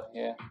convert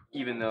here.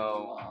 Even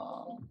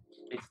though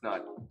it's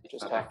not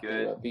Just not have that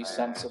good. to be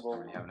sensible. I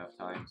don't really have enough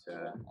time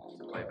to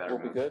play better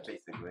We'll be moves, good.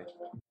 basically.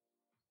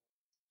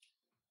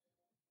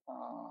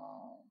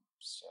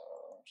 So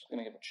I'm just going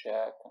to give a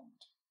check and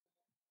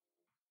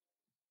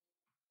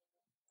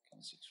king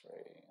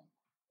c3.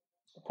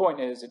 The point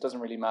is, it doesn't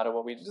really matter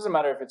what we. It doesn't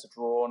matter if it's a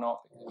draw or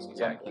not because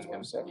he's only got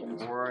 12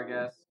 seconds. 4, I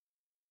guess.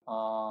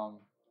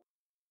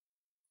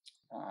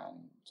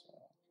 And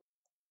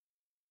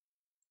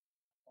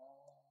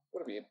got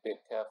to be a bit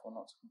careful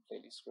not to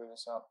completely screw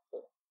this up.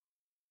 But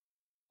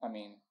I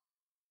mean,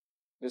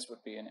 this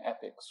would be an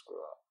epic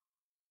screw up.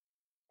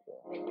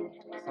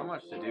 So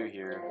much to do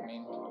here. I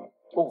mean,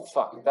 oh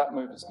fuck, that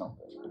move is not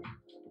good.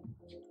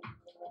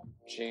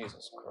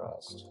 Jesus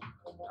Christ.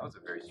 That was a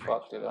very strange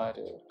Fuck did I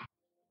do?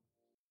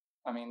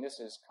 I mean, this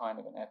is kind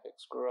of an epic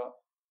screw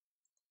up.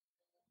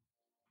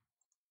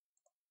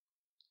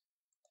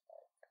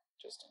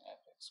 Just an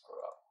epic screw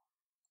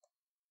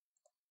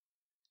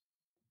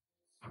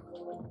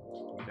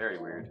up. Very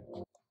weird.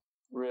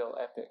 Real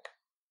epic.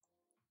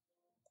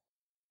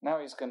 Now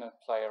he's going to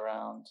play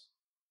around.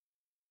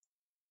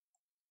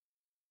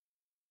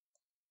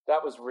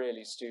 That was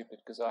really stupid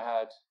because I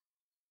had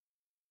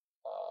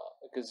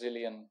a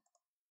gazillion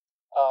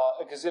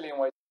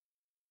ways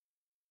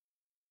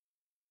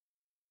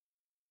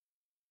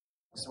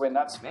to win.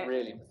 That's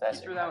really pathetic.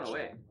 He threw that one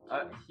away.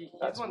 He's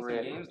won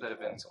really some games that have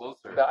been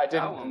closer. That I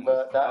didn't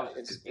convert. That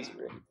was is his game.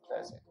 really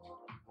pathetic.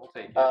 We'll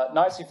take it.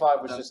 Knight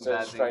c5 was Done just some a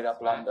bad straight up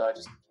things, man. blunder.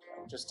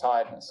 Just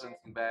tiredness. Done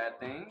some bad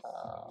things.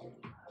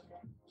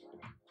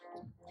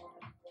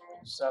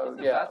 So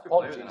He's a yeah, faster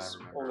player than I apologies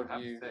remember, all I of have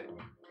to you say.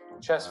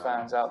 chess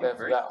fans out there He's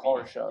for very that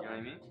horror speedy, show. You know what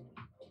I mean?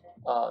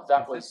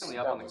 That was Consistently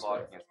up on the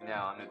clock against me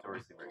now. I'm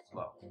notoriously very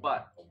slow,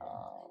 but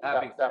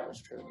that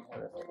was truly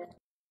horrific.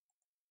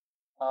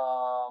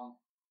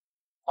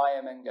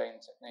 IM endgame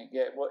technique.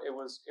 Yeah, it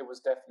was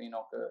definitely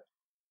not good.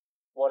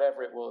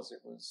 Whatever it was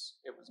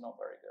not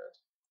very good.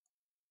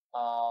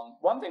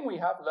 One thing we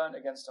have learned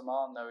against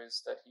Aman though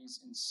is that he's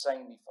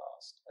insanely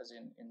fast, as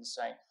in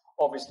insane.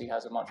 Obviously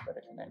has a much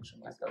better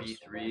connection with those,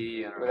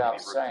 B3 without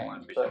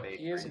saying, but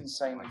he is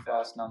insanely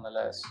fast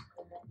nonetheless.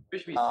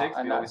 Bishop E6,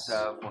 and we always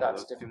have one of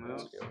those two difficult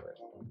moves. to deal with.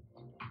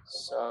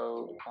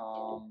 So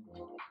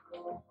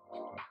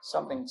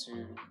something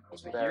to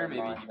So bear here in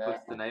maybe mind he there.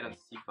 puts the knight on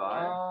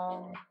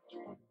C5.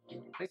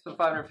 Thanks for the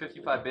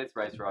 555 bits,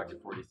 Rice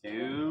Rocket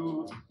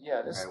 42.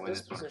 Yeah, this Alright, win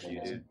this this one for position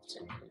you, isn't dude.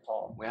 particularly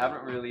hot. We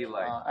haven't really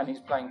like. And he's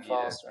playing need a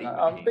faster. statement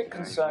I'm a king, bit you know,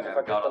 concerned we if I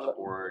haven't got get on the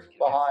board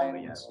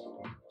behind yet.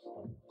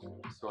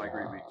 So I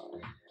agree.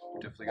 We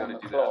definitely got on to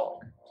the do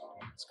clock.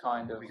 It's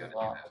kind of We gotta do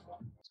that.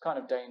 it's kind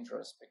of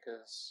dangerous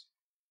because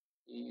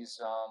he's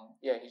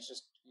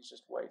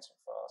just way too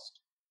fast.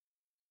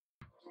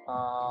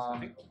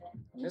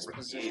 And this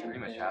position pretty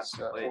much has is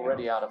to play,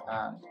 already out of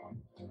hand.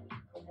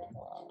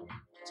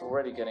 It's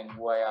already getting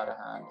way out of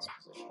hand, this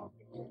position.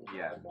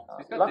 Yeah.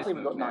 So Luckily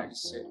we got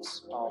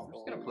 96 after I'm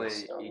just gonna play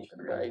H3. We're going to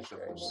go H3.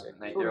 H6.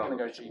 Knight We're there, going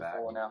to I'll go push it G4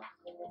 back. now.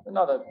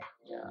 Another,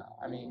 yeah,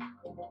 I mean,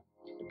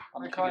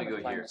 I'm actually kind gonna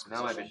of go here. this So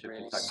now my position bishop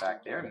really can tuck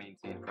back there and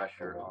maintain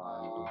pressure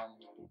on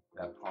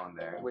that pawn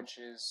there. which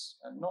is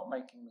not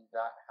making me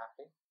that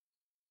happy.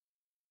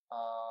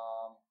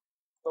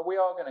 But we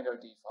are going to go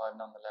D5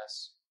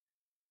 nonetheless.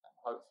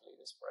 hopefully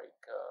this break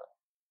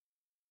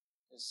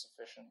is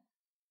sufficient.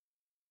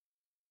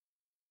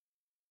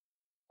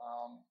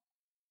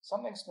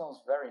 Something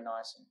smells very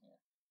nice in here.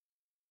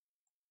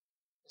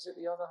 Is it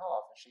the other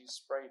half? And she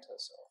sprayed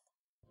herself.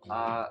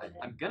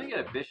 I'm gonna get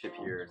a bishop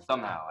here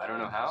somehow. I don't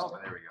know how,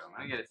 but there we go. I'm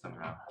gonna get it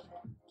somehow.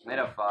 Knight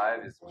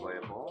f5 is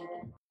playable.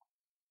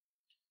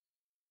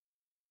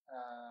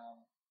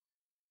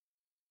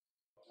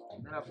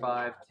 Knight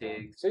f5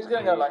 takes. So he's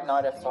gonna go like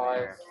knight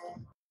f5,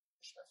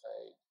 bishop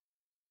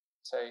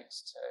f8,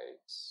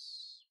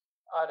 takes.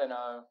 I don't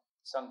know.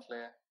 It's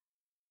unclear.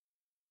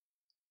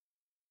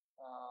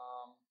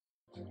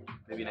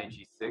 Maybe knight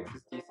g6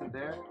 is decent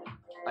there.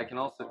 I can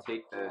also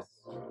take this,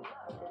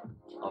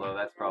 although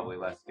that's probably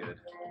less good.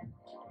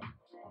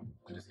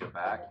 I'll just go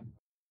back.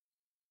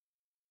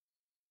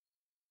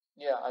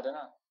 Yeah, I don't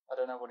know. I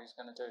don't know what he's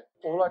going to do.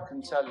 All I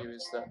can tell you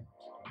is that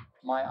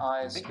my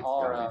eyes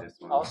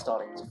are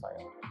starting to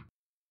fail.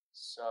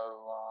 So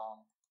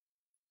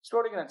he's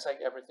probably going to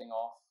take everything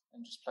off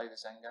and just play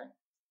this endgame.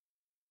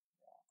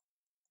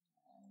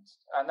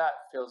 Yeah. And that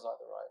feels like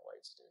the right way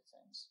to do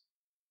things.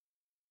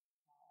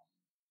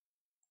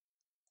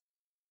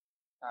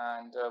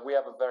 And we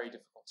have a very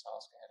difficult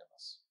task ahead of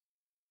us.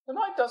 The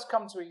knight does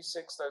come to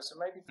e6 though, so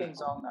maybe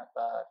things aren't that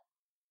bad.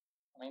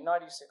 I mean,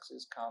 knight e6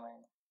 is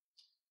coming.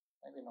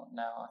 Maybe not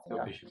now. I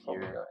think I should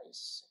probably go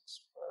a6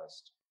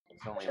 first.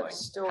 It's only like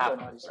still half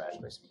go of the threat.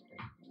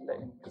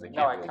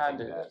 No, I can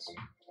do this.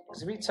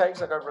 Because if he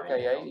takes, I go rook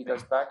a8, he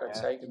goes back, I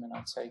take, and then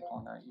I take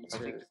on e2. I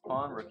take this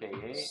pawn, rook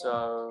a8,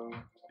 so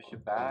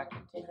bishop back,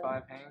 and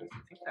d5 hangs. I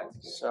think that's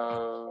good.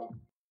 So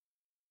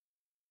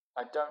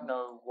I don't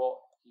know what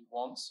he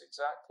wants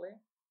exactly.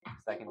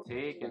 Second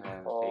take, and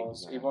then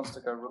because take he wants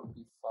to go rook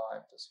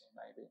b5, does he,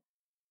 maybe?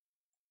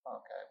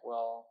 Okay,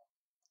 well,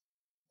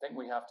 I think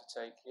we have to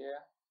take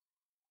here.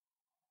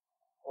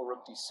 Or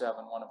rook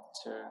d7, one of the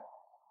two.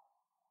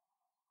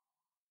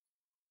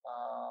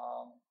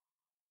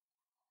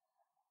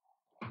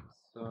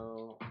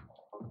 So,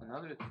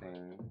 another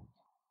thing.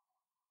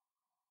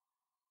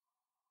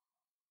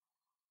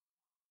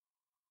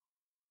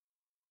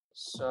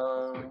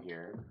 So, let's go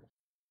here.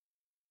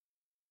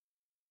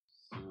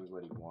 See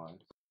what he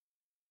wants.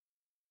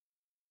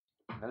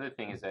 Another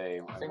thing is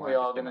I think we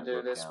are going to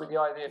do this with the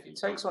idea if he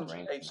takes on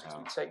h6, we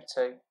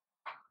take.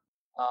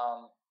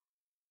 Oh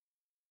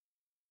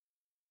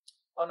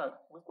no,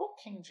 we've got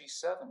king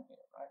g7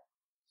 here, right?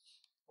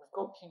 We've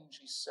got king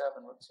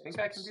g7. I think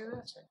I can do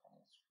this.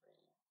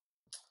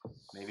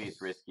 Maybe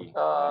it's risky. Take,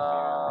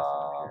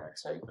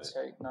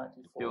 knight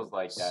d4. Feels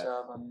like that's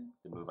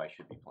the move I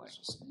should be playing. There's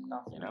just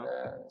nothing you know?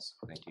 there.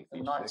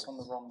 The knight's on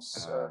the wrong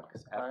circle.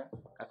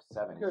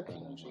 F7 is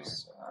king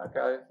g7.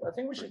 Okay, I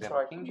think we should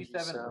try king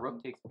g7.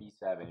 Rook takes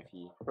b7. If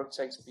he rook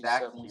takes b7,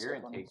 sacks here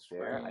and takes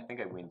there, I think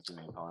I win too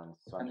many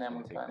pawns. So I'm just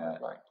going to take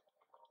that. Like,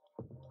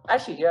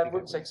 actually, he had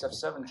rook takes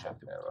f7 check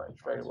there, right?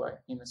 Straight away,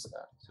 he missed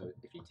that. So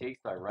if he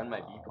takes, I run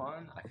my b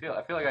pawn. I feel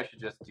like I should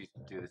just do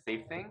the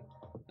safe thing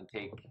and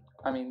take.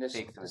 I mean, this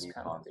take some of these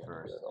pawns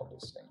first. Good,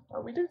 obviously.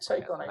 Well, we do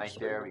take on h3.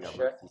 There we go.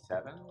 Rook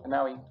c7. And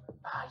now he's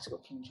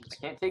got king g2. I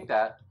can't take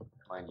that,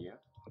 mind you.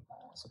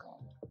 It's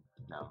gone.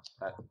 No,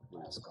 that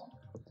loses. Gone.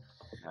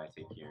 Now I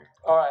take here.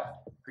 All right.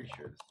 Pretty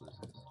sure this loses.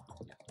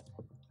 Yeah.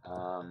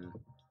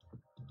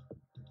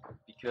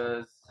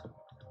 Because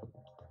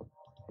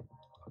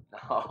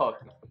no,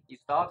 he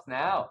stops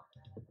now.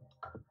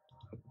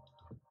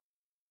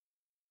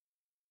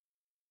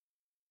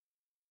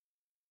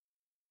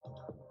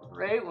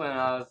 Right when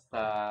I was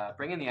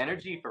bringing the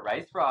energy for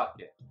Rice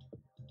Rocket.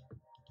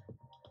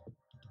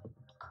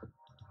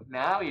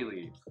 Now he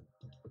leaves.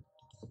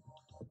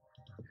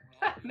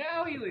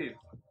 Now he leaves.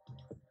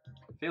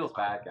 Feels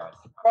bad, guys.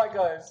 All right,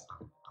 guys.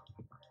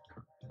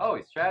 Oh,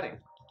 he's chatting.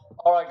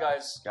 All right,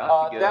 guys.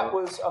 That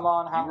was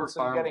Aman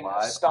Hambleton getting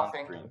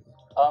stuffing.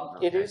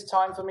 It is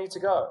time for me to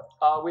go.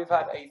 We've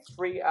had a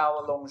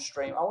 3-hour-long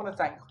stream. I want to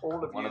thank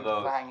all of you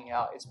for hanging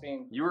out. It's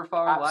been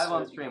live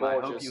on stream. I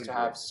hope you to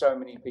have so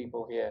many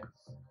people here.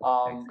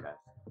 Thanks, guys.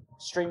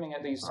 Streaming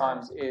at these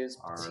times is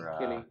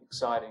particularly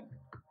exciting.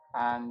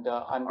 And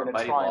I'm going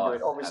to try and do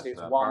it. Obviously, it's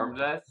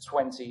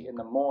 1:20 in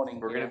the morning.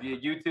 We're going to be a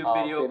YouTube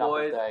video,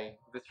 boys.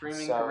 The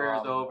streaming career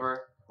is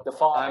over. The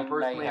farming I'm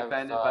personally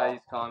offended by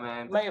these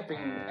comments. May have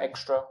been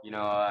extra, you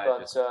know,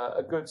 but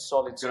a good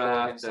solid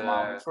score against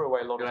Aman. We threw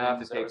away a lot of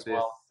things there as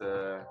well.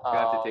 Gonna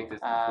have to take this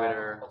to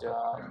Twitter.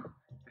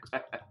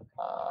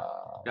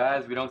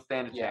 Guys, we don't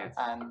stand a chance.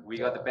 And, we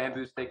got the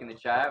bamboo stick in the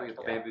chat. We got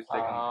the bamboo stick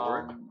on the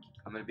board.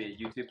 I'm going to be a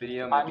YouTube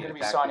video. I'm going to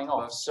be signing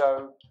off.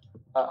 So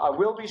I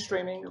will be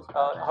streaming.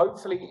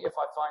 Hopefully, if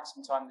I find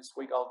some time this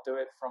week, I'll do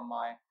it from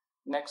my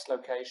next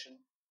location.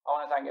 I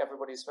want to thank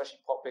everybody, especially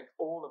Poppic,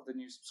 all of the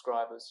new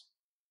subscribers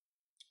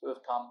who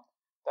have come.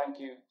 Thank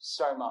you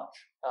so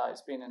much.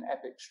 It's been an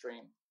epic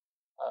stream,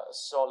 a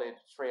solid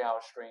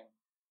 3-hour stream.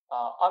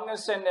 I'm going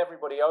to send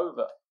everybody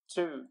over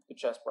to the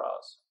chess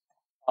bras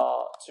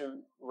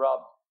to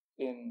rub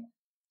in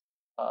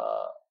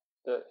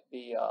the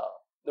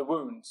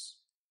wounds.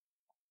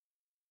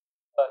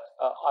 But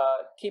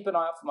keep an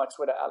eye out for my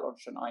Twitter at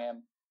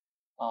LawrenceTrent.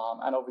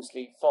 And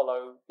obviously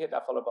hit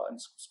that follow button,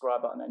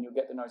 subscribe button, and you'll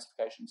get the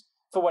notifications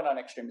for when our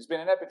next stream. It's been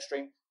an epic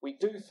stream. We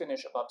do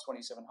finish above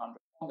 2,700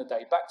 on the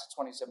day, back to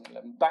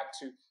 2,711, back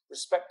to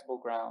respectable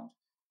ground,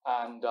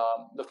 and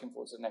looking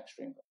forward to the next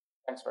stream.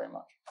 Thanks very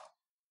much.